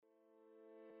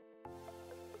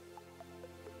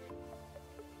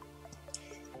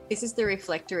This is the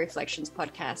Reflector Reflections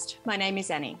podcast. My name is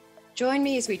Annie. Join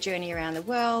me as we journey around the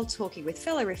world, talking with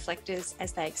fellow reflectors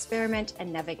as they experiment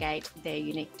and navigate their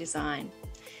unique design.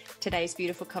 Today's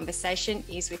beautiful conversation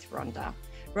is with Rhonda.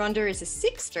 Rhonda is a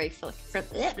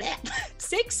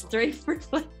 6'3"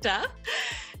 reflector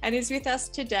and is with us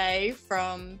today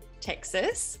from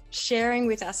Texas, sharing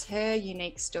with us her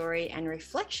unique story and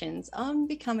reflections on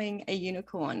becoming a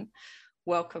unicorn.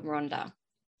 Welcome, Rhonda.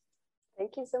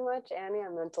 Thank you so much, Annie.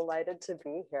 I'm delighted to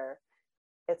be here.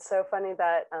 It's so funny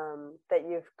that that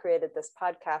you've created this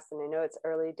podcast, and I know it's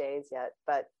early days yet,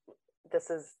 but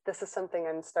this is something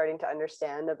I'm starting to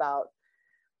understand about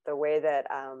the way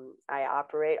that I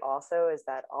operate. Also, is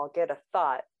that I'll get a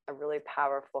thought, a really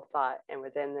powerful thought, and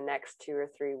within the next 2 or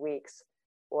 3 weeks,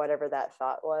 whatever that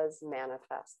thought was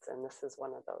manifests. And this is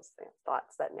one of those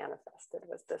thoughts that manifested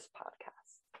was this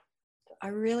podcast. I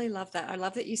really love that. I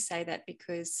love that you say that,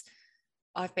 because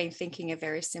I've been thinking a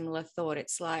very similar thought.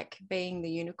 It's like being the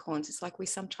unicorns. It's like we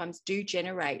sometimes do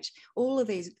generate all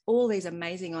these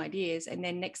amazing ideas, and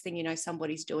then next thing you know,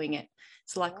 somebody's doing it.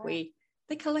 It's like the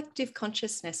collective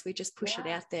consciousness, we just push it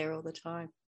out there all the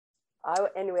time.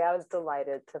 Anyway, I was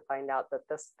delighted to find out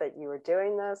that you were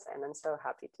doing this, and I'm so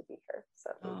happy to be here.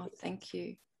 So thank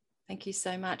you. Thank you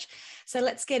so much. So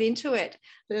let's get into it.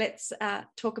 Let's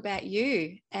talk about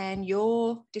you and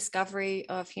your discovery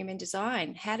of human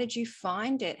design. How did you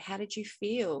find it? How did you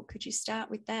feel? Could you start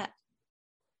with that?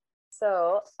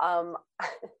 So I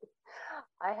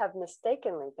have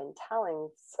mistakenly been telling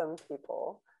some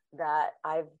people that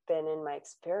I've been in my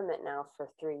experiment now for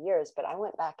 3 years, but I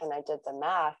went back and I did the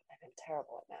math. I've been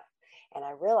terrible at math. And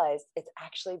I realized it's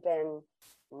actually been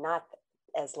not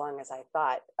as long as I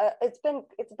thought. It's been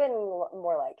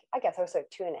more like, I guess I was like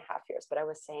 2.5 years, but I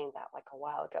was saying that like a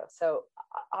while ago. So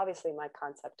obviously my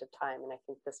concept of time, and I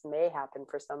think this may happen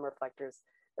for some reflectors,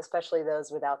 especially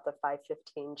those without the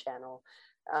 515 channel,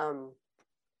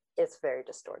 it's very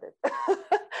distorted.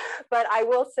 But I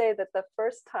will say that the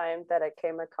first time that I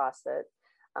came across it,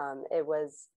 it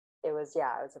was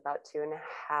about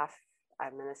 2.5,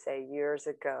 I'm going to say, years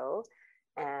ago.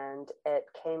 And it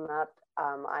came up,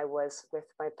 I was with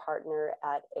my partner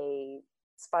at a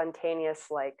spontaneous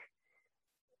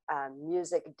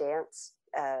music dance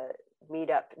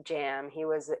meetup jam. He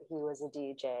was a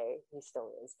DJ, he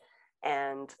still is,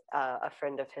 and a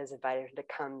friend of his invited him to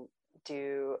come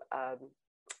to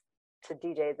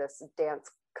DJ this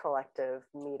dance collective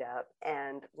meetup.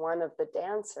 And one of the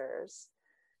dancers,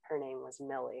 her name was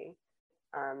Millie,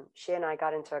 she and I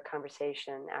got into a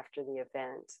conversation after the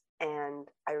event. And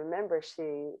I remember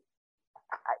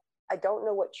I don't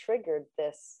know what triggered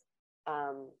this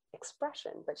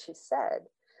expression, but she said,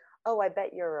 "Oh, I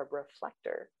bet you're a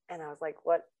reflector." And I was like,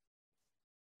 what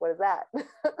is that?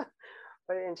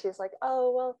 And she's like,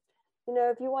 "Oh, well,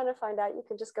 if you want to find out, you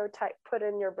can just go put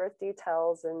in your birth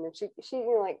details." And she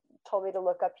told me to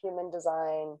look up human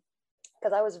design,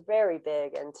 because I was very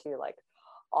big into like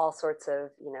all sorts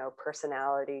of,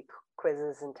 personality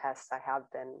quizzes and tests. I have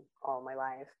been all my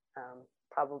life.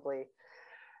 Probably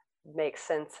makes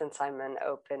sense since I'm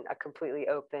a completely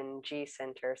open G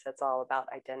center. So it's all about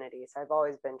identity. So I've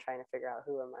always been trying to figure out,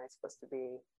 who am I supposed to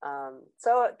be?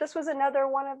 So this was another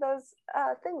one of those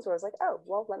things where I was like, oh,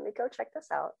 well, let me go check this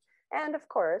out. And of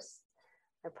course,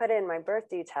 I put in my birth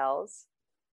details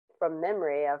from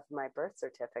memory of my birth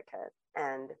certificate.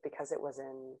 And because it was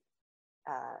in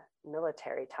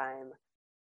military time,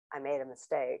 I made a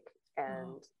mistake,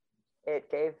 and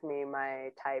it gave me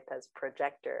my type as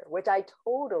projector, which I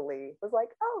totally was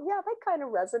like, oh yeah, that kind of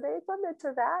resonates. I'm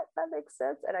into that. That makes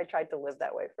sense. And I tried to live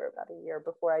that way for about a year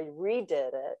before I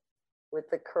redid it with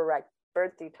the correct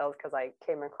birth details, because I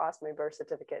came across my birth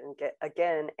certificate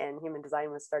and human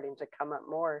design was starting to come up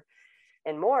more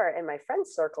and more in my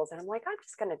friends' circles. And I'm like, I'm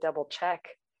just going to double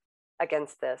check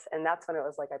against this. And that's when it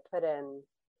was like, I put in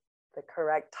the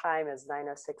correct time as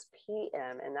 9:06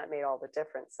 p.m. and that made all the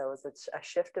difference. So it was a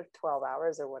shift of 12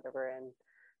 hours or whatever. And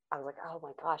I was like, oh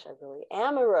my gosh, I really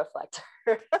am a reflector.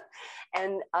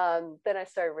 And then I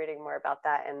started reading more about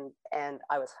that, and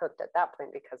I was hooked at that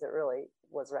point, because it really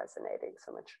was resonating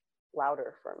so much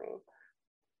louder for me.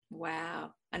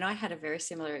 Wow. And I had a very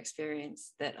similar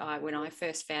experience that when I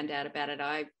first found out about it,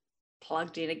 I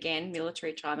plugged in again,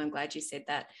 military time. I'm glad you said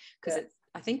that, because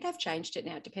I think they've changed it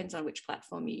now. It depends on which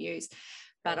platform you use.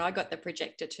 But I got the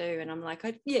projector too. And I'm like,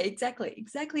 exactly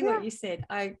what you said.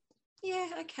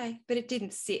 Okay. But it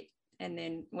didn't sit. And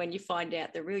then when you find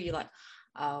out the real, you're like,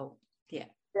 oh, yeah.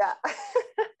 Yeah.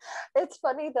 It's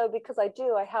funny though, because I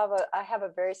have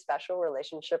a very special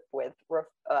relationship with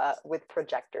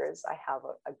projectors. I have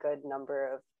a good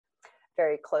number of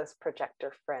very close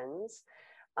projector friends.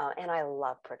 And I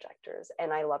love projectors,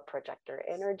 and I love projector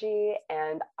energy,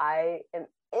 and I am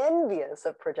envious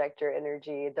of projector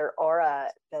energy, their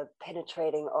aura, the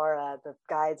penetrating aura, the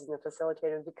guides and the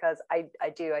facilitators, because I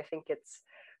think it's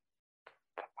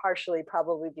partially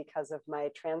probably because of my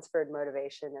transferred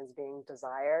motivation as being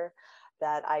desire,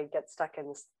 that I get stuck in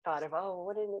this thought of, oh,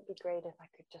 wouldn't it be great if I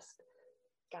could just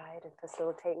guide and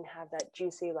facilitate and have that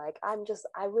juicy, like, I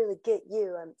really get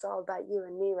you, and it's all about you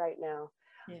and me right now.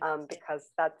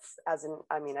 Because that's, I've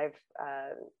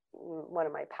one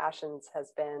of my passions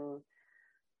has been,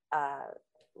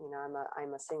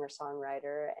 I'm a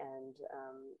singer-songwriter and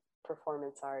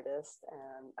performance artist,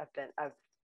 and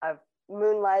I've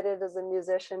moonlighted as a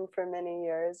musician for many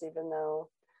years, even though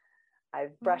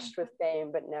I've brushed with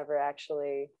fame but never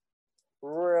actually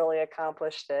really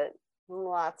accomplished it.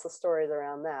 Lots of stories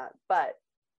around that, but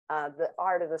the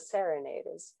art of the serenade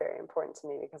is very important to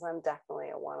me, because I'm definitely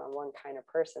a one-on-one kind of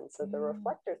person. So the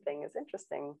reflector thing is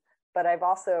interesting, but I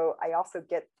also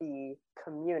get the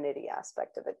community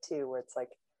aspect of it too, where it's like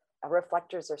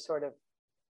reflectors are sort of,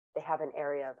 they have an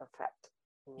area of effect.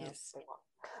 Yes.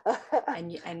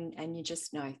 and you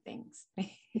just know things.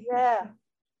 Yeah.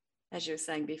 As you were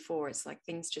saying before, it's like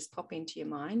things just pop into your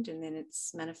mind and then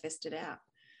it's manifested out.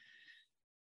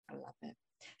 I love it.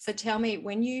 So tell me,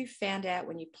 when you found out,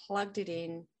 when you plugged it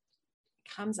in,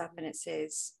 it comes up and it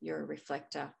says you're a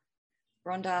reflector.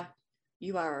 Rhonda,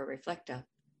 you are a reflector.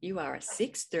 You are a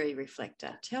 6-3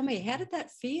 reflector. Tell me, how did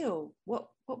that feel? What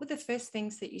were the first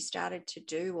things that you started to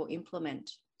do or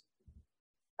implement?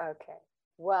 Okay.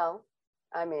 Well,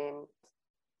 I mean,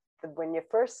 when you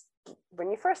first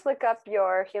look up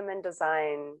your human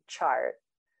design chart,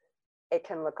 it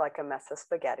can look like a mess of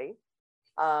spaghetti,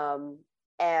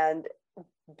 and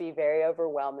be very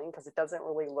overwhelming, because it doesn't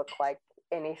really look like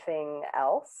anything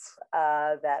else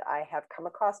that I have come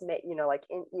across. Like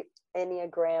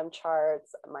Enneagram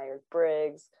charts,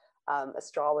 Myers-Briggs,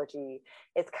 astrology.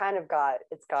 It's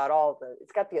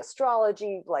got the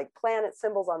astrology, like planet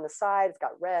symbols on the side. It's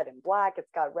got red and black.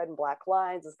 It's got red and black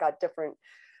lines. It's got different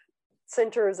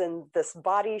centers in this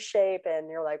body shape, and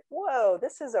you're like, whoa,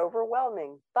 this is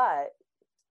overwhelming. But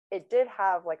it did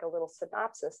have like a little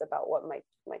synopsis about what my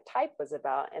type was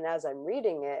about. And as I'm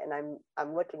reading it and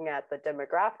I'm looking at the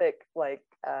demographic, like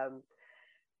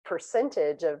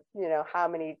percentage of, how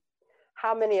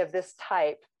many of this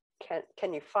type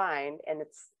can you find? And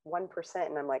it's 1%.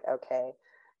 And I'm like, okay,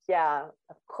 yeah,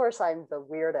 of course I'm the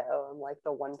weirdo. I'm like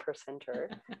the 1%er.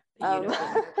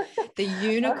 The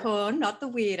unicorn, not the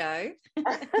weirdo.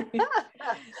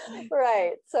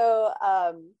 Right. So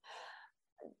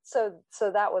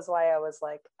that was why I was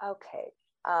like, okay,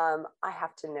 I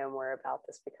have to know more about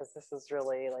this, because this is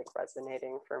really like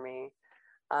resonating for me.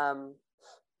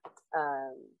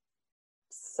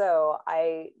 So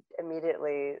I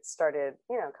immediately started,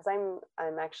 because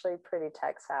I'm actually pretty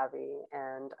tech savvy,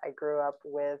 and I grew up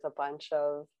with a bunch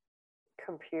of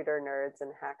computer nerds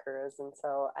and hackers, and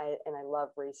so I love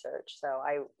research. So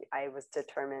I was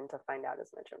determined to find out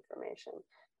as much information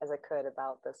as I could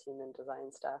about this human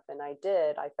design stuff, and I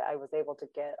did. I was able to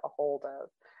get a hold of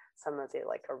some of the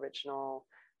like original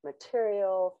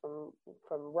material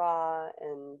from Ra,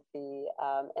 and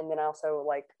then also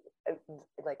like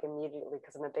immediately,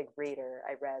 because I'm a big reader,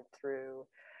 I read through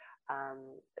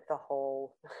the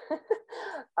whole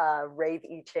Rave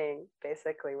I Ching,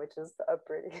 basically, which is a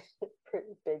pretty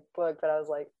big book. But I was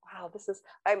like, wow, this is,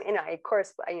 I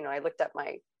looked up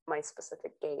my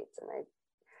specific gates, and I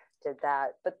did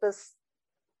that. But this,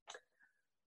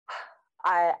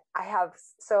 I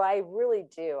really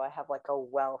do. I have like a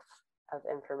wealth of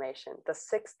information. The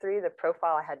 6-3, the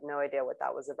profile, I had no idea what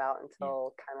that was about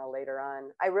until kind of later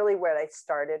on. What I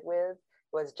started with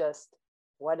was just,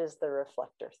 what is the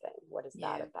reflector thing? What is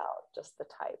that about? Just the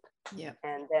type. Yeah.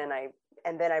 And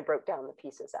then I broke down the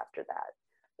pieces after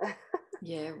that.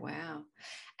 Yeah, wow.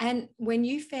 And when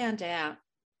you found out,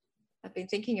 I've been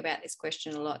thinking about this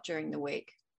question a lot during the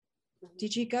week. Mm-hmm.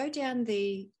 Did you go down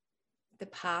the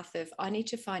path of, I need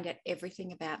to find out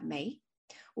everything about me?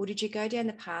 Or did you go down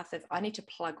the path of, I need to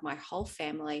plug my whole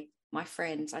family, my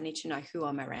friends, I need to know who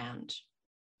I'm around?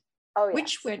 Oh, yes.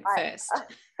 Which went first?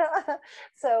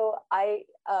 So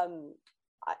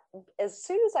as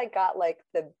soon as I got like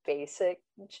the basic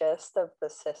gist of the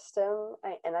system,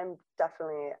 and I'm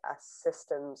definitely a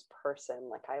systems person,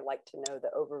 like I like to know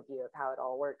the overview of how it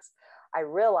all works, I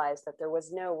realized that there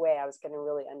was no way I was going to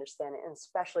really understand it, and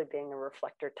especially being a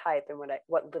reflector type, and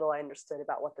what little I understood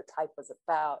about what the type was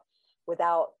about,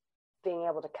 without being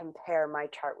able to compare my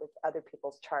chart with other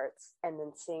people's charts, and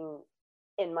then seeing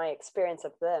in my experience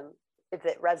of them if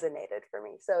it resonated for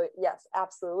me. So yes,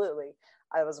 absolutely.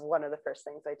 I was one of the first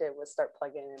things I did was start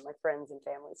plugging in my friends and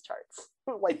family's charts,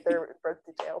 like their birth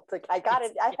details. Like I got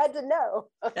it. I had to know.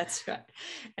 That's right.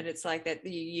 And it's like that.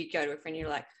 You go to a friend, you're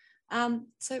like,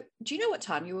 so do you know what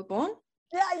time you were born?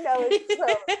 Yeah, I know.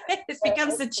 It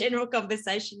becomes a general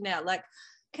conversation now. Like,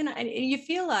 can I? And you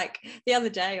feel like the other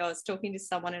day I was talking to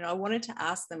someone and I wanted to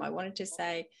ask them. I wanted to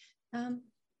say,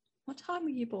 what time were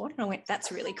you born? And I went,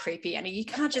 that's really creepy, Annie. You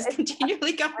can't just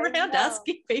continually go around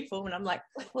asking people. And I'm like,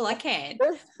 well, I can.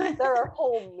 There are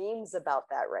whole memes about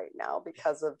that right now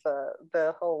because of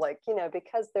the whole, like, you know,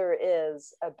 because there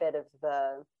is a bit of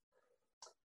the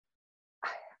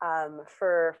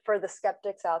for the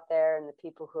skeptics out there and the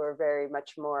people who are very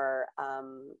much more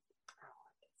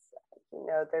you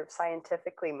know, they're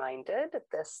scientifically minded.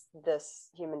 This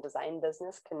human design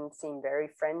business can seem very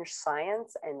fringe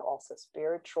science and also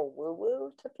spiritual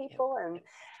woo-woo to people. Yep.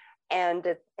 And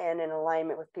in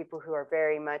alignment with people who are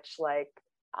very much like,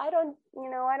 I don't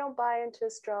buy into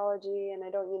astrology, and I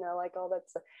don't, you know, like all that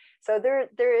stuff. So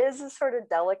there is a sort of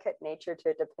delicate nature to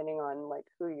it depending on like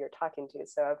who you're talking to.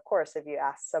 So of course, if you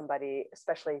ask somebody,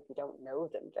 especially if you don't know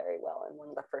them very well, and one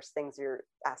of the first things you're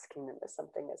asking them is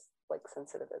something as like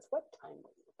sensitive as what time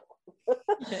were you born?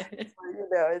 So, you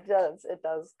know, it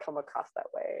does come across that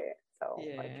way. So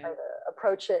I try to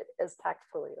approach it as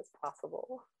tactfully as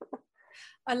possible.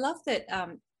 I love that.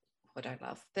 What I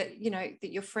love that, you know,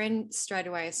 that your friend straight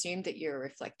away assumed that you're a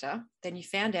reflector. Then you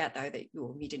found out though that,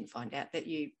 well, you didn't find out that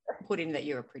you put in that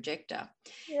you're a projector.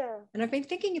 Yeah. And I've been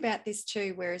thinking about this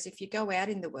too, whereas if you go out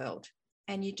in the world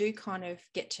and you do kind of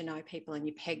get to know people and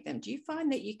you peg them, do you find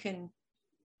that you can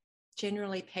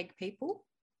generally peg people?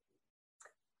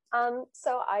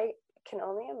 So I can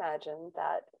only imagine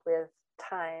that with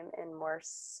time and more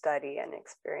study and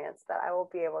experience that I will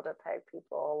be able to peg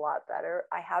people a lot better.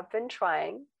 I have been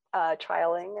trialing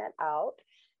it out,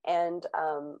 and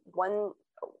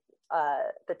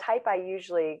the type I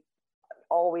usually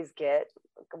always get,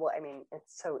 well, I mean,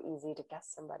 it's so easy to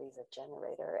guess somebody's a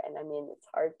generator, and I mean, it's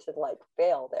hard to like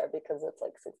fail there because it's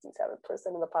like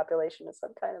 67% of the population is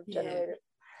some kind of generator.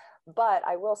 But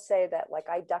I will say that like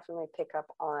I definitely pick up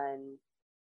on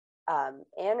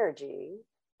energy,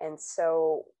 and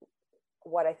so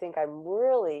what I think I'm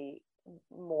really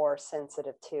more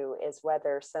sensitive to is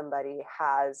whether somebody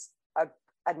has a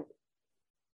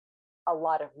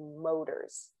lot of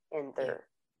motors in their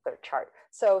chart.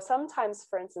 So sometimes,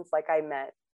 for instance, like I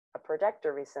met a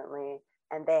projector recently,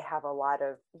 and they have a lot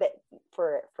of they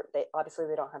obviously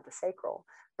they don't have the sacral,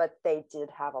 but they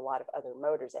did have a lot of other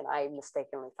motors, and I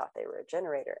mistakenly thought they were a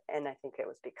generator, and I think it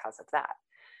was because of that.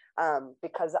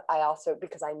 Because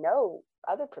I know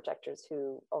other projectors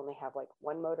who only have like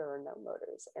one motor or no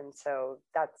motors, and so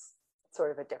that's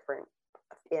sort of a different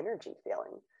energy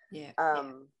feeling.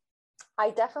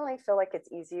 I definitely feel like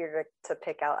it's easier to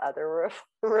pick out other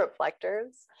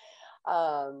reflectors.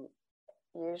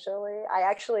 Usually,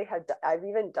 I've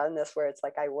even done this where it's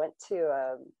like I went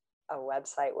to a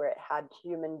website where it had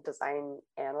human design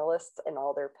analysts in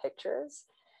all their pictures.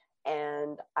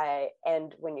 And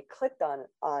when you clicked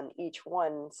on each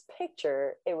one's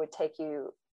picture, it would take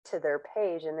you to their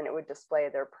page, and then it would display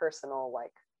their personal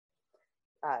like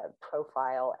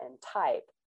profile and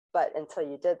type. But until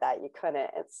you did that, you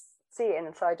couldn't see.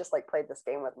 And so I just like played this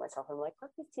game with myself. I'm like,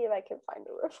 let me see if I can find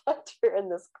a reflector in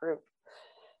this group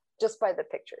just by the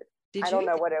picture. I don't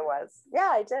know what it was. Yeah,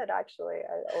 I did actually.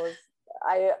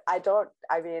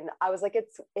 I was like,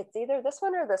 it's either this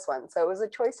one or this one. So it was a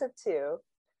choice of two.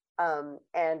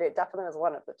 And it definitely was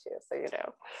one of the two. So, you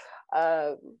know.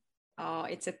 Oh,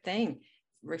 it's a thing.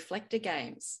 Reflector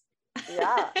games.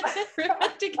 Yeah.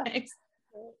 Reflector games.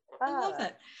 I love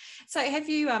it. So have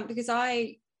you, because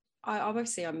I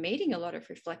obviously I'm meeting a lot of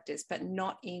reflectors, but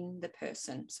not in the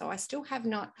person. So I still have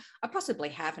not, I possibly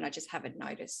have, and I just haven't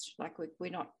noticed. Like we're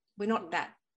not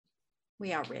that,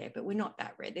 we are rare, but we're not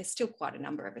that rare. There's still quite a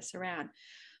number of us around.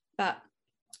 But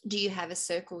do you have a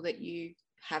circle that you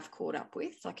have caught up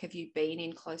with? Like, have you been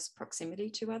in close proximity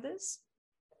to others?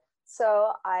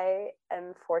 So I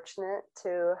am fortunate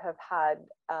to have had,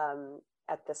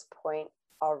 at this point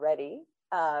already,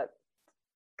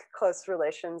 close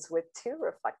relations with two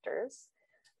reflectors.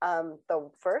 The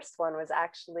first one was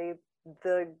actually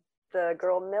the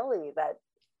girl Millie that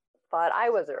thought I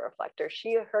was a reflector.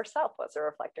 She herself was a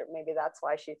reflector. Maybe that's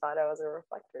why she thought I was a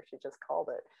reflector. She just called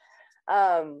it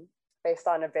based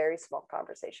on a very small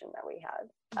conversation that we had.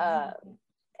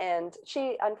 And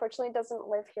she unfortunately doesn't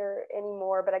live here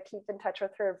anymore, but I keep in touch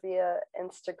with her via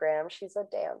Instagram. She's a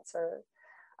dancer.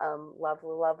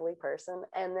 Lovely, lovely person.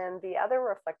 And then the other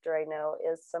reflector I know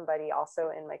is somebody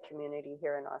also in my community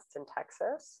here in Austin,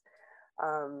 Texas.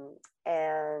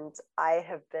 And I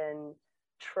have been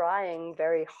trying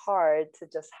very hard to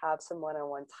just have some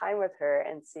one-on-one time with her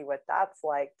and see what that's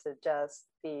like, to just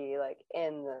be like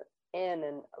in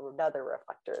another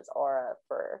reflector's aura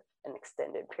for an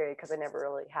extended period, because I never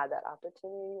really had that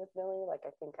opportunity with Millie. Like,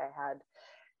 I think I had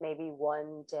maybe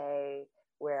one day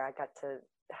where I got to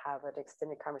have an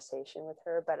extended conversation with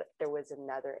her, but there was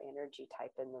another energy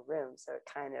type in the room, so it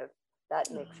kind of,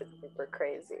 that makes it super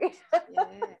crazy.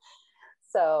 Yeah.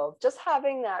 So just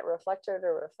having that reflector to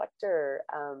reflector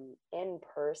in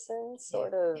person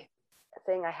sort of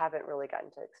thing, I haven't really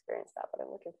gotten to experience that, but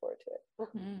I'm looking forward to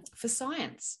it. For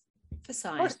science.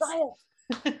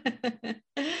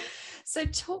 So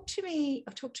talk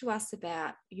to us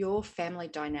about your family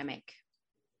dynamic.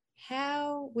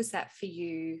 How was that for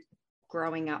you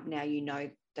growing up? Now you know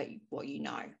that what you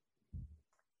know.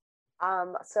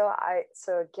 So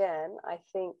again, I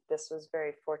think this was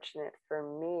very fortunate for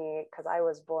me, because I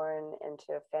was born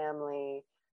into a family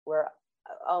where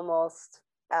almost,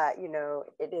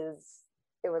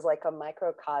 it was like a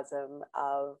microcosm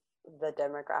of the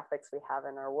demographics we have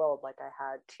in our world. Like, I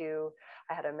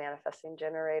had a manifesting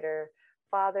generator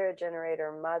father, a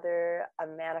generator mother, a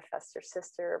manifestor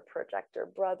sister, a projector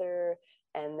brother,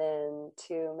 and then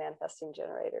 2 manifesting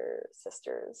generator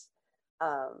sisters.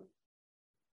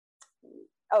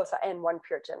 And 1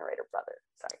 pure generator brother.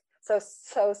 Sorry.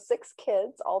 So 6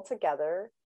 kids all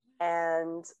together,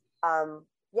 and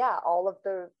all of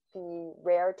the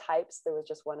rare types. There was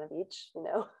just 1 of each.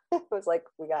 It was like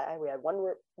we had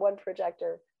one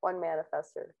projector, 1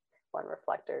 manifestor, 1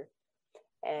 reflector,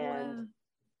 and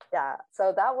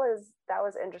so that was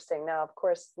interesting. Now, of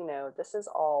course, this is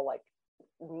all like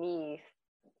me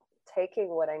taking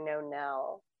what I know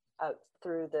now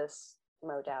through this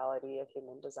modality of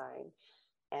human design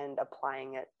and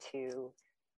applying it to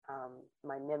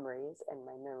my memories and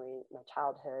my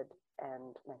childhood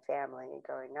and my family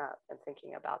growing up, and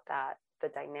thinking about that. The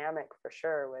dynamic for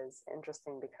sure was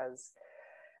interesting, because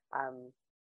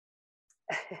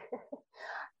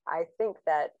I think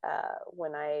that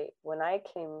when I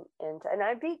came into, and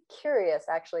I'd be curious,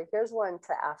 actually, here's one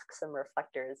to ask some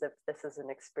reflectors if this is an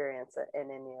experience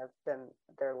in any of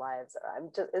their lives.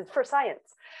 It's for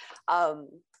science.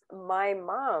 My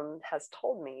mom has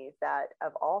told me that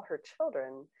of all her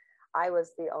children, I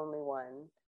was the only one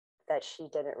that she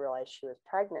didn't realize she was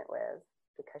pregnant with,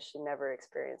 because she never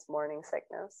experienced morning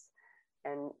sickness.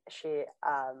 And she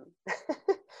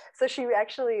so she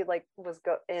actually was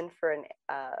in for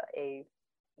a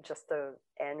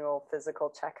annual physical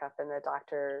checkup, and the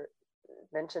doctor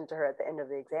mentioned to her at the end of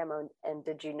the exam, and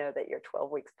did you know that you're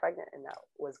 12 weeks pregnant? And that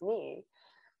was me.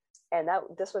 And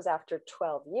this was after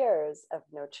 12 years of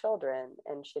no children,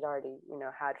 and she'd already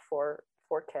had four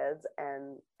kids,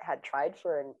 and had tried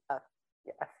for a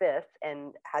 5th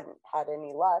and hadn't had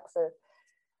any luck. So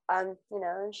and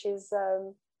she's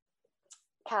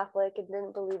Catholic and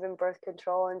didn't believe in birth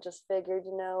control, and just figured,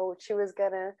 she was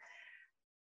gonna,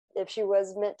 if she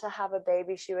was meant to have a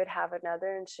baby, she would have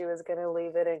another, and she was gonna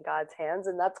leave it in God's hands.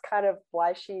 And that's kind of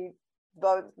why she,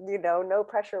 no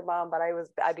pressure mom, but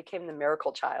I became the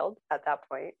miracle child at that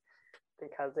point,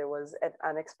 because it was an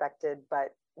unexpected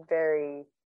but very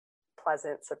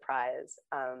pleasant surprise,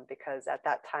 because at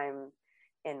that time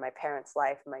in my parents'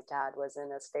 life, my dad was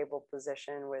in a stable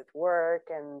position with work,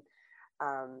 and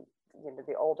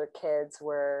the older kids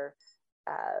were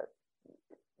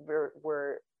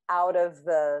out of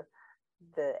the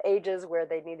ages where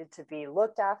they needed to be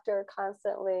looked after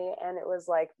constantly, and it was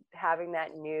like having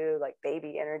that new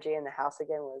baby energy in the house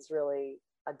again was really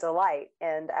a delight.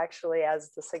 And actually,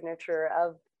 as the signature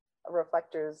of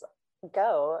reflectors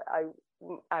go,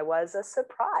 I was a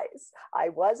surprise.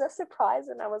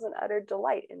 And I was an utter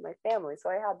delight in my family. So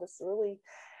I had this really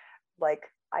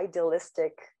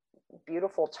idealistic,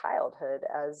 beautiful childhood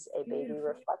as a baby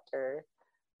reflector,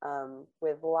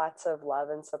 with lots of love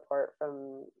and support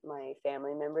from my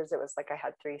family members. It was like I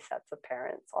had 3 sets of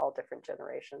parents, all different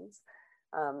generations.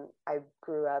 I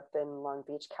grew up in Long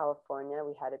Beach, California.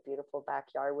 We had a beautiful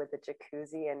backyard with a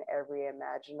jacuzzi and every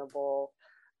imaginable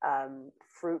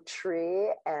fruit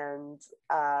tree, and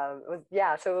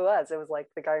it was like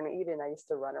the Garden of Eden. I used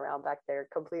to run around back there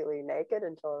completely naked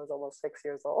until I was almost 6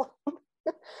 years old.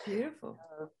 Beautiful.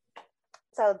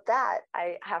 So that,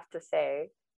 I have to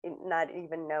say, not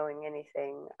even knowing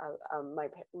anything,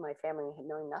 my family had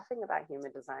knowing nothing about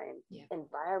human design,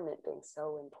 environment being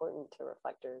so important to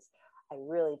reflectors, I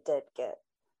really did get,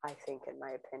 I think, in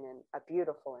my opinion, a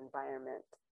beautiful environment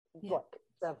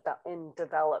in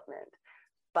development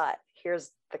But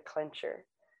here's the clincher.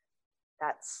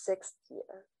 That 6th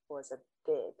year was a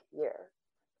big year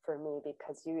for me,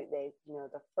 because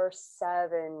the first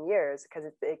 7 years,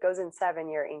 because it goes in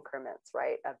 7-year increments,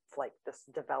 right, of like this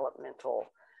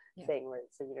developmental thing where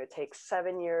it takes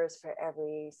 7 years for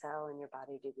every cell in your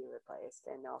body to be replaced.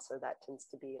 And also that tends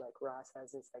to be, like Ross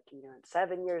says, it's like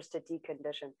 7 years to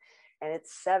decondition, and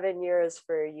it's 7 years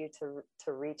for you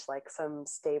to reach like some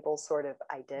stable sort of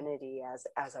identity as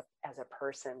a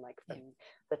person, like from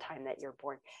the time that you're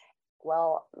born.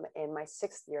 Well, in my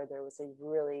 6th year, there was a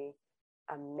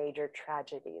major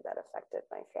tragedy that affected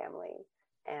my family.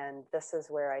 And this is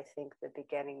where I think the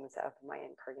beginnings of my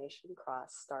incarnation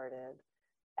cross started,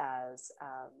 as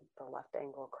the left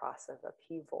angle cross of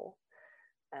upheaval.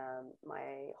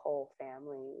 My whole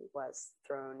family was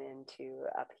thrown into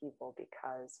upheaval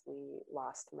because we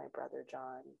lost my brother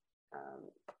John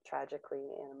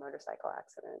tragically in a motorcycle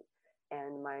accident.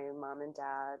 And my mom and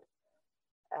dad,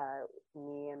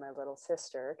 me and my little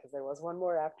sister, because there was one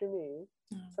more after me,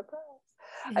 surprise.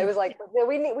 I was like,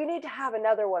 we need to have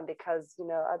another one, because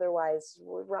otherwise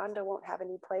Rhonda won't have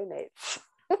any playmates.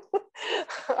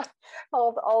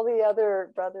 all the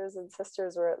other brothers and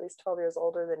sisters were at least 12 years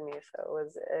older than me, so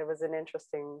it was an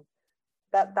interesting,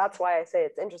 that's why I say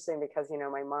it's interesting, because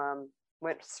my mom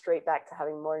went straight back to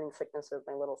having morning sickness with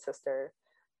my little sister.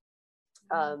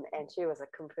 And she was a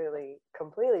completely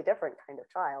different kind of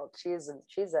child. She's a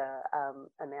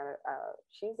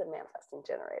manifesting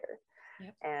generator.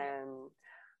 Yep. And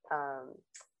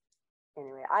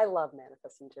anyway, I love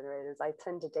manifesting generators. I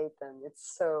tend to date them.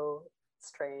 It's so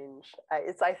strange.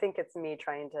 I think it's me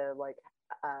trying to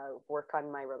work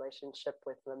on my relationship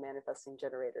with the manifesting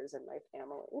generators in my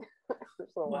family.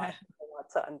 There's a lot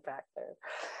to unpack there.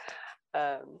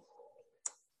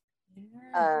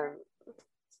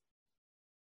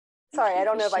 Sorry, I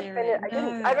don't know if I finished.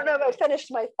 I don't know if I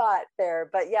finished my thought there,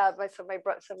 but yeah.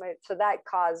 So that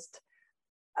caused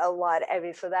a lot. I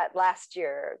mean, so that last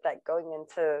year, that going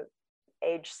into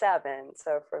age 7,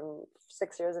 so from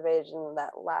 6 years of age, and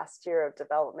that last year of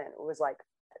development was like.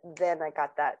 Then I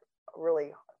got that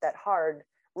hard,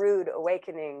 rude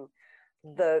awakening,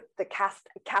 the cast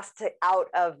out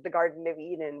of the Garden of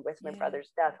Eden with my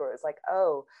brother's death, where it was like,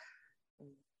 oh,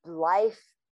 life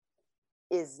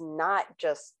is not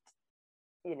just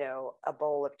a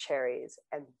bowl of cherries.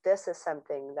 And this is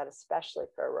something that, especially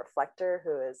for a reflector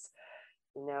who is,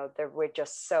 we're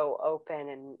just so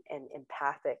open and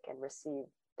empathic and receive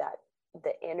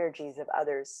the energies of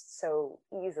others so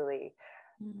easily.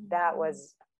 Mm-hmm. That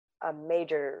was a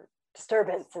major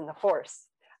disturbance in the force.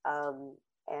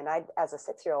 And I, as a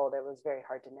 6-year-old, it was very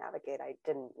hard to navigate. I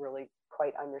didn't really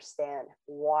quite understand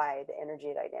why the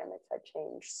energy dynamics had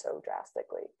changed so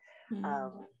drastically.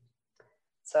 Mm-hmm.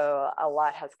 So a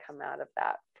lot has come out of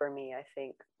that for me, I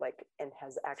think, and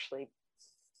has actually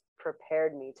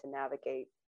prepared me to navigate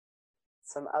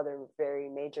some other very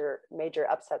major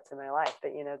upsets in my life.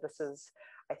 But, this is,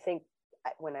 I think,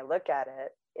 when I look at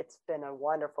it, it's been a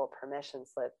wonderful permission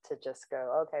slip to just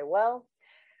go, okay, well,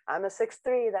 I'm a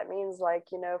 6'3". That means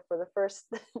for the first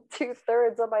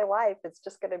 2/3 of my life, it's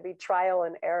just going to be trial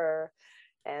and error.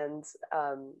 And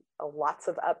lots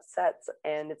of upsets,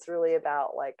 and it's really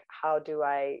about how do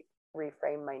I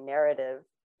reframe my narrative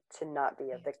to not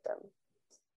be a victim.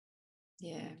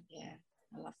 Yeah,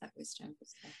 I love that wisdom.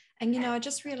 And I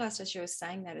just realized as you were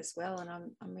saying that as well, and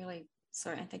I'm really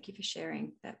sorry, and thank you for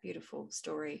sharing that beautiful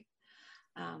story.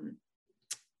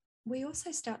 We also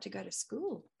start to go to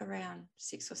school around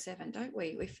 6 or 7, don't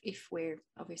we? If we're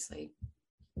obviously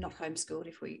not homeschooled,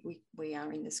 if we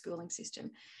are in the schooling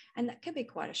system. And that can be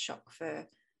quite a shock for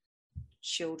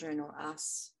children or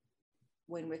us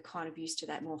when we're kind of used to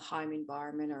that more home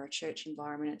environment or a church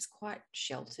environment. It's quite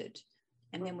sheltered.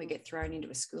 And then we get thrown into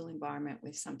a school environment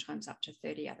with sometimes up to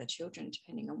 30 other children,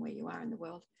 depending on where you are in the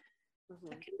world. Mm-hmm.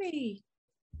 That can be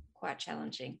quite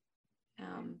challenging.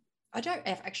 I don't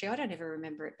ever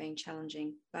remember it being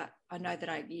challenging, but I know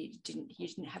that you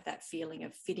didn't have that feeling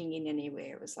of fitting in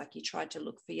anywhere. It was like you tried to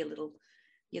look for your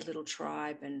little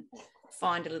tribe and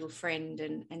find a little friend,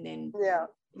 and then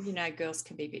girls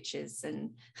can be bitches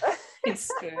and in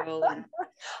school. And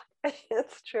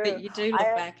it's true. But you do look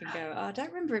back and go, oh, I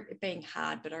don't remember it being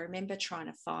hard, but I remember trying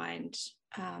to find,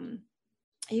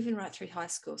 even right through high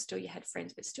school, still you had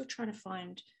friends, but still trying to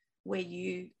find where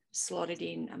you slotted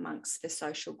in amongst the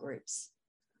social groups.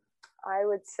 I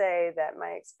would say that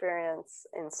my experience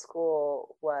in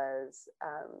school was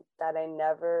that I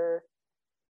never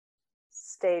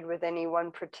stayed with any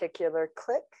one particular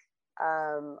clique.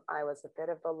 I was a bit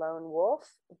of a lone wolf,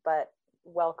 but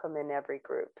welcome in every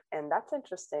group. And that's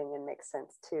interesting and makes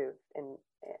sense too. And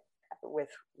with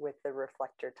the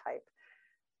reflector type.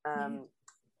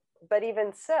 But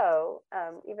even so,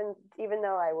 even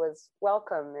though I was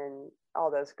welcome in all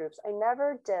those groups, I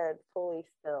never did fully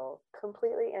feel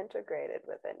completely integrated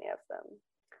with any of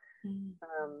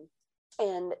them.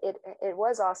 And it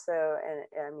was also, and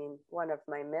I mean, one of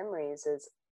my memories is,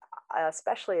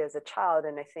 especially as a child,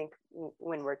 and I think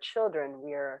when we're children,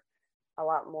 we are a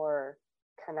lot more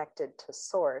connected to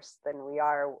source than we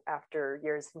are after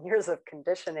years and years of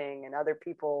conditioning and other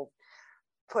people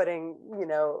putting,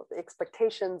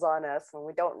 expectations on us when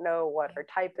we don't know what our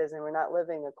type is and we're not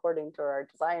living according to our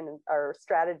design and our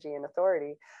strategy and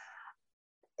authority.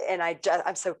 And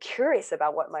I'm so curious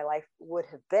about what my life would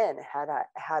have been had I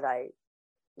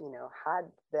had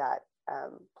that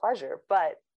pleasure.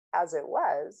 But as it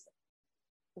was,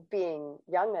 being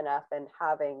young enough and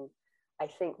having, I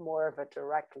think, more of a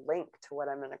direct link to what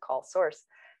I'm going to call source,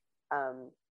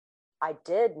 I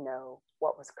did know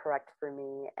what was correct for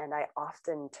me. And I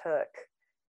often took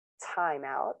time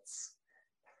outs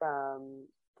from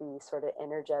the sort of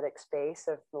energetic space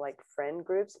of like friend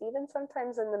groups. Even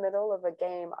sometimes in the middle of a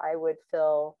game, I would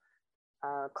feel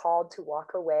called to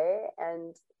walk away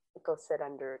and go sit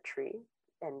under a tree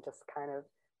and just kind of,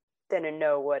 didn't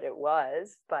know what it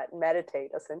was, but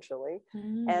meditate essentially.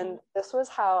 And this was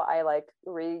how I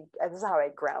this is how I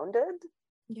grounded.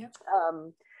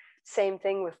 Same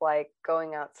thing with like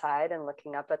going outside and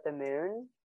looking up at the moon.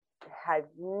 Had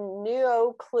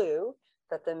no clue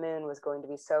that the moon was going to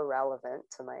be so relevant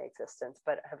to my existence,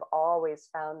 but have always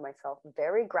found myself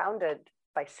very grounded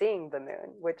by seeing the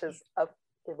moon, which is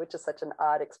such an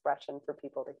odd expression for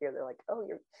people to hear. They're like, "Oh,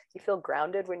 you feel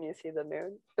grounded when you see the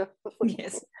moon?"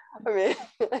 Yes. I mean,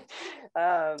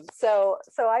 so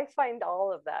I find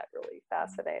all of that really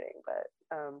fascinating.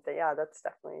 But yeah, that's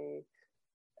definitely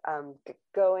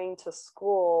going to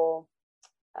school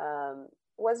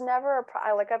was never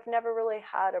I've never really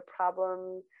had a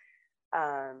problem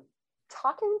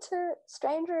talking to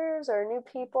strangers or new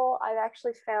people. I've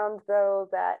actually found though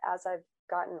that as I've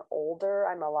gotten older,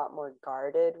 I'm a lot more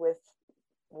guarded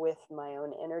with my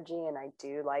own energy, and I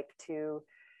do like to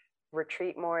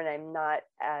retreat more, and I'm not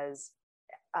as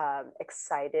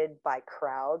excited by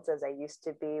crowds as I used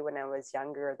to be when I was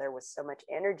younger. There was so much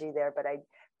energy there,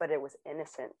 but it was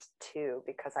innocent too,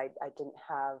 because I didn't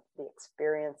have the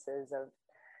experiences of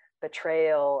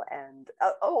betrayal and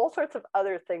all sorts of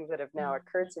other things that have now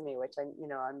occurred to me, which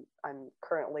I'm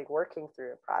currently working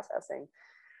through and processing.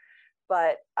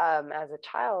 But as a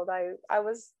child, I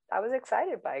was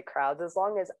excited by crowds as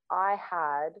long as I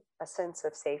had a sense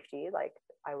of safety, like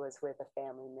I was with a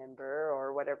family member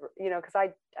or whatever, because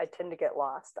I tend to get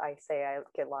lost. I say I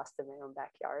get lost in my own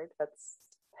backyard. That's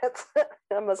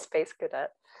I'm a space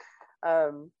cadet.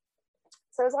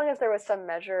 So as long as there was some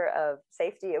measure of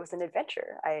safety, it was an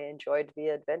adventure. I enjoyed the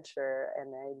adventure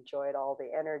and I enjoyed all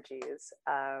the energies.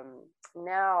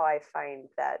 Now I find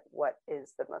that what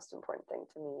is the most important thing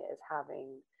to me is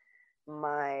having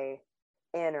my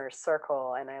inner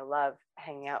circle, and I love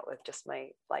hanging out with just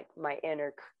my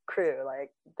inner crew.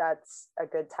 Like that's a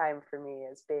good time for me,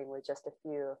 is being with just a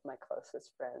few of my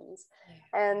closest friends.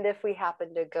 And if we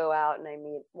happen to go out and I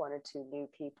meet one or two new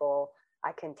people,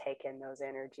 I can take in those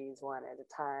energies one at a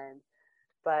time.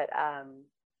 But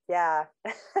yeah,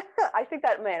 I think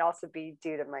that might also be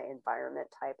due to my environment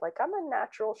type. Like I'm a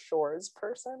natural shores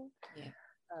person.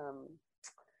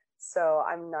 So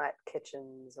I'm not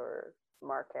kitchens or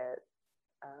market.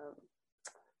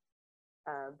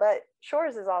 But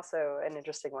shores is also an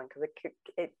interesting one because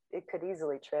it could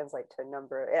easily translate to a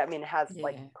number. I mean, it has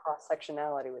like cross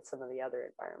sectionality with some of the other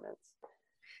environments.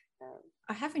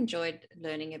 I have enjoyed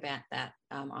learning about that.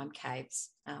 I'm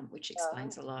caves, which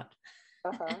explains a lot.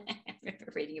 I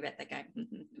remember reading about that going,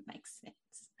 it makes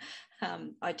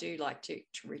sense. I do like to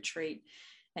retreat.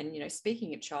 And,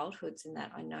 speaking of childhoods and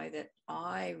that, I know that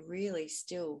I really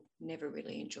still never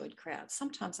really enjoyed crowds.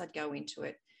 Sometimes I'd go into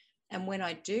it. And when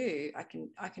I do, I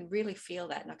can really feel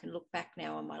that. And I can look back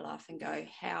now on my life and go,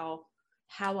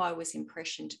 how I was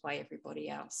impressioned by everybody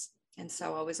else. And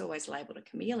so I was always labeled a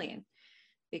chameleon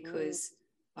because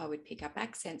I would pick up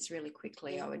accents really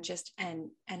quickly. I would just, and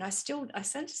I still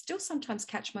sometimes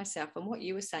catch myself. And what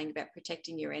you were saying about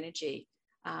protecting your energy,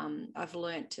 I've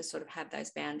learned to sort of have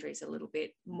those boundaries a little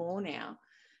bit more now.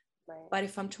 But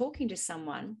if I'm talking to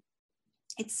someone,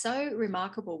 it's so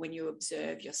remarkable when you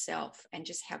observe yourself and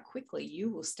just how quickly you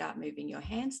will start moving your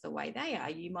hands the way they are.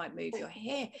 You might move your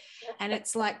hair. And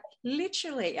it's like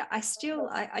literally, I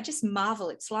just marvel.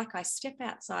 It's like I step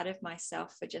outside of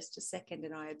myself for just a second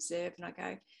and I observe and I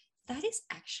go, that is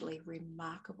actually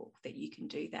remarkable that you can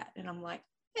do that. And I'm like,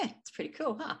 yeah, it's pretty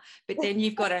cool, huh? But then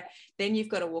you've got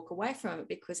to walk away from it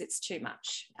because it's too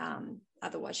much.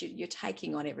 Otherwise, you're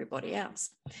taking on everybody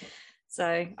else.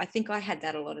 So I think I had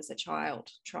that a lot as a child,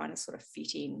 trying to sort of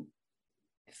fit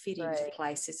into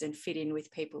places and fit in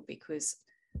with people because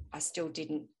I still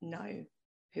didn't know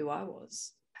who I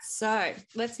was. So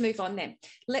let's move on then.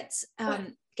 Let's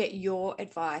get your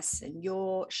advice and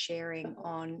your sharing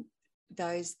on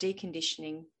those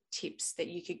deconditioning tips that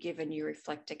you could give a new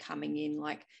reflector coming in,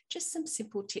 like just some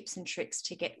simple tips and tricks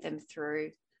to get them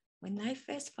through when they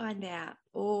first find out,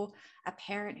 or a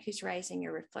parent who's raising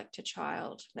a reflector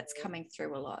child that's coming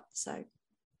through a lot. So,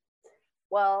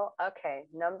 well, okay.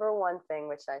 Number one thing,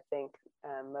 which I think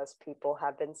most people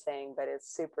have been saying, but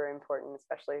it's super important,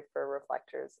 especially for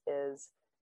reflectors, is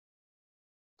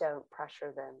don't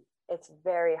pressure them. It's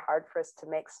very hard for us to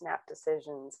make snap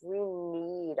decisions. We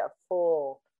need a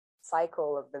full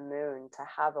cycle of the moon to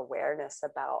have awareness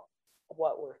about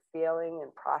what we're feeling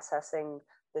and processing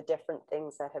the different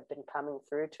things that have been coming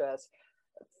through to us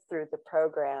through the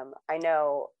program. I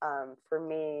know for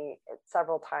me,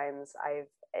 several times I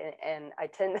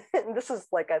tend, and this is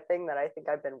like a thing that I think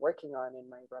I've been working on in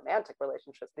my romantic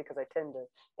relationships, because I tend to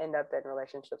end up in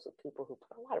relationships with people who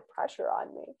put a lot of pressure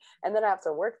on me. And then I have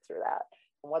to work through that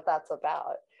and what that's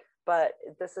about. But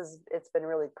it's been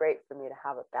really great for me to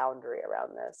have a boundary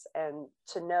around this, and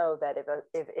to know that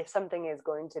if something is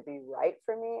going to be right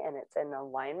for me and it's in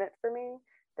alignment for me,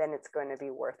 then it's going to be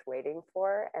worth waiting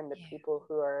for. And the people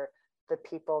who are the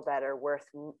people that are worth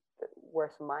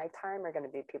my time are going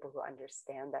to be people who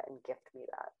understand that and gift me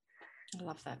that. I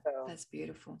love that. So that's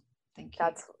beautiful. Thank you.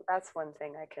 That's one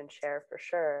thing I can share for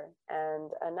sure.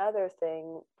 And another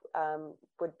thing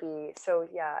would be,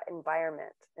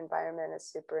 environment. Environment is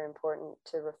super important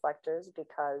to reflectors,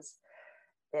 because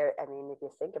if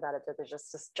you think about it, they're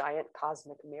just this giant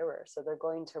cosmic mirror. So they're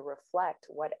going to reflect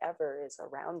whatever is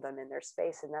around them in their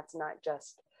space. And that's not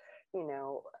just,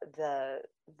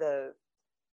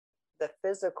 the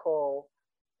physical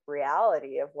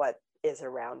reality of what is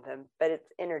around them, but it's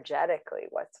energetically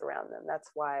what's around them.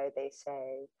 That's why they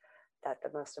say that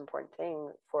the most important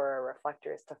thing for a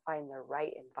reflector is to find the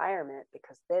right environment,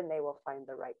 because then they will find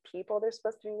the right people they're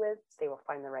supposed to be with. They will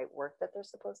find the right work that they're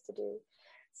supposed to do.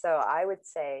 So I would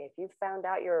say, if you've found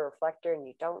out you're a reflector and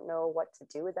you don't know what to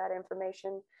do with that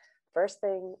information, first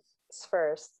things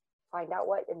first, find out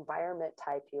what environment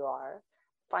type you are,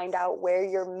 find out where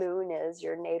your moon is,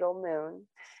 your natal moon,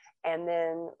 and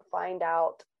then find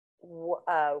out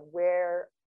where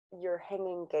your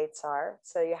hanging gates are,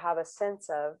 so you have a sense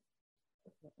of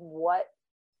what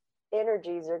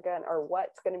energies are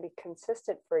what's going to be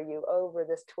consistent for you over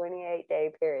this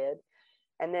 28-day period.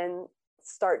 And then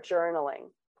start journaling.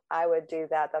 I would do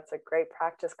that. That's a great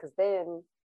practice, because then,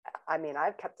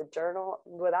 I've kept a journal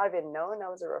without even knowing I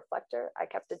was a reflector. I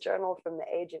kept a journal from the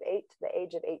age of 8 to the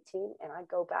age of 18, and I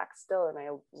go back still and I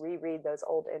reread those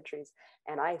old entries,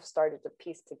 and I started to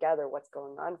piece together what's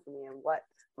going on for me and what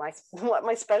my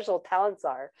special talents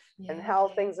are, and how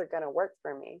things are going to work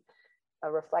for me.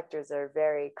 Reflectors are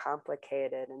very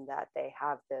complicated in that they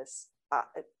have this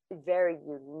very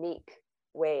unique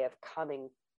way of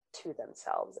coming to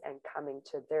themselves and coming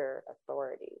to their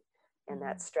authority. And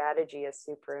that strategy is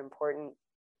super important.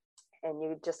 And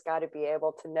you just got to be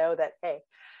able to know that, hey,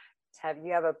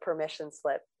 you have a permission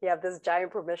slip. You have this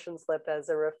giant permission slip as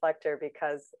a reflector,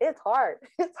 because it's hard.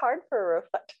 It's hard for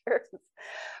reflectors.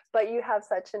 But you have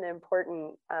such an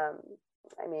important,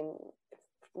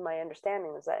 my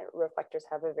understanding is that reflectors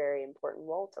have a very important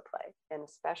role to play. And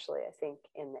especially, I think,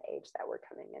 in the age that we're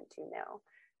coming into now,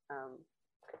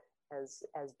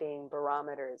 as being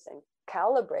barometers and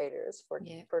calibrators for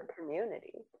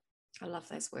community. I love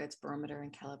those words, barometer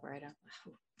and calibrator.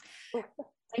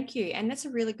 Thank you. And that's a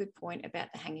really good point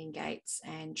about the hanging gates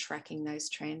and tracking those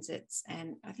transits.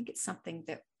 And I think it's something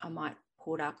that I might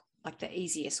put up, like the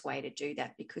easiest way to do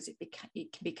that, because it can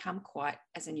become quite,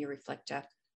 as a new reflector,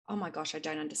 oh my gosh, I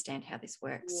don't understand how this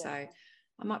works. So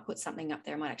I might put something up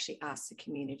there. I might actually ask the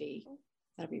community.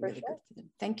 That'll be really good for them.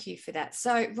 Thank you for that.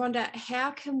 So Rhonda,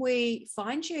 how can we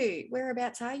find you?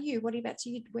 Whereabouts are you? Whereabouts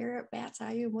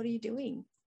are you? And what are you doing?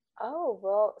 Oh,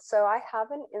 well, so I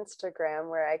have an Instagram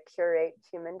where I curate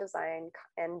human design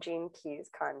and Gene Keys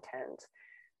content.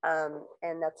 And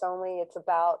it's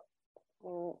about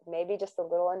maybe just a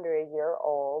little under a year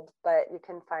old, but you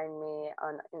can find me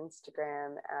on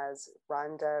Instagram as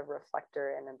Rhonda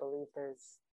Reflector, and I believe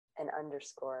there's an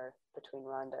underscore between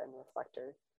Rhonda and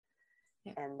Reflector.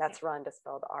 And that's Rhonda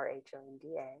spelled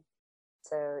RHONDA.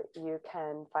 So you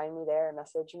can find me there,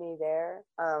 message me there.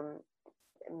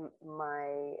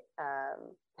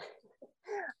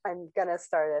 I'm gonna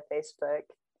start a Facebook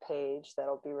page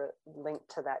that'll be linked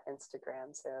to that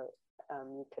Instagram, so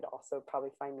you could also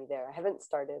probably find me there. I haven't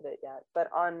started it yet,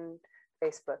 but on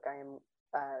Facebook I am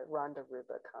Rhonda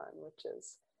Rubicon, which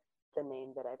is the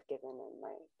name that I've given in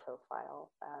my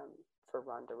profile for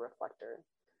Rhonda Reflector.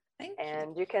 Thank you.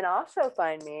 And you can also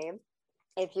find me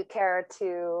if you care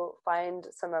to find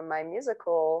some of my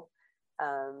musical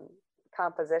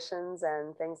compositions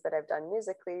and things that I've done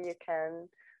musically. You can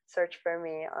search for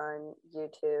me on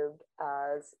YouTube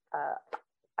as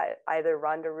either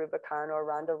Rhonda Rubicon or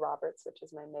Rhonda Roberts, which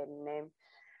is my maiden name,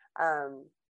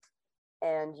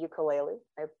 and ukulele.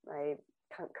 I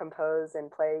compose and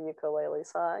play ukulele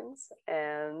songs,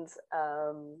 and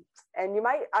you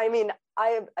might, I mean,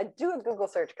 I do a Google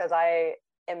search because I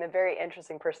am a very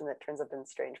interesting person that turns up in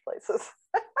strange places.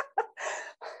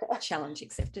 Challenge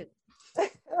accepted.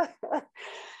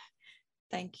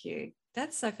 Thank you.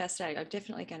 That's so fascinating. I'm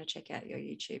definitely going to check out your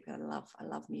YouTube. I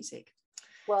love music.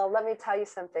 Well, let me tell you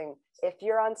something. If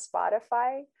you're on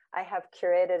Spotify, I have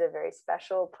curated a very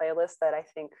special playlist that I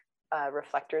think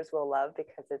reflectors will love,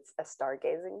 because it's a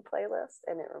stargazing playlist,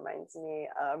 and it reminds me,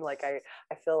 I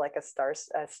feel like a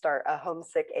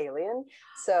homesick alien.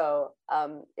 So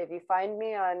if you find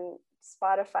me on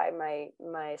Spotify, my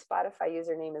Spotify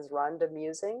username is Rhonda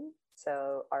Musing.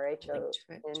 So RHONDAMUSING,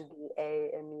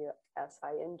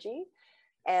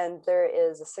 and there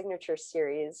is a signature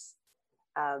series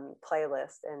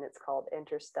playlist, and it's called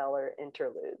Interstellar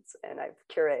Interludes, and I've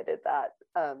curated that.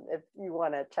 If you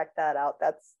want to check that out,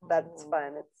 that's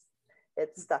fun.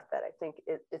 It's stuff that I think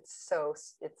it's so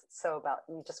about,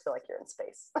 you just feel like you're in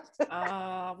space.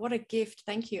 What a gift.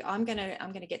 Thank you. I'm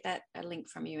gonna get that a link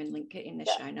from you and link it in the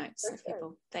show notes. So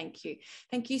people, thank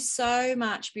you so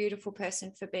much, beautiful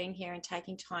person, for being here and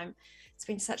taking time. It's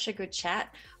been such a good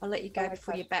chat. I'll let you go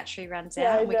before your battery runs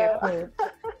out and we go forward.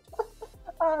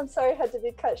 I'm sorry it had to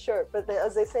be cut short, but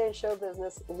as they say in show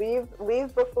business, leave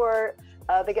before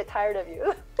they get tired of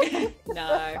you.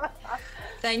 No.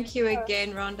 Thank you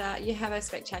again, Rhonda. You have a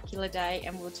spectacular day,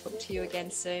 and we'll talk to you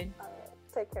again soon.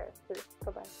 Take care.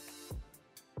 Bye-bye.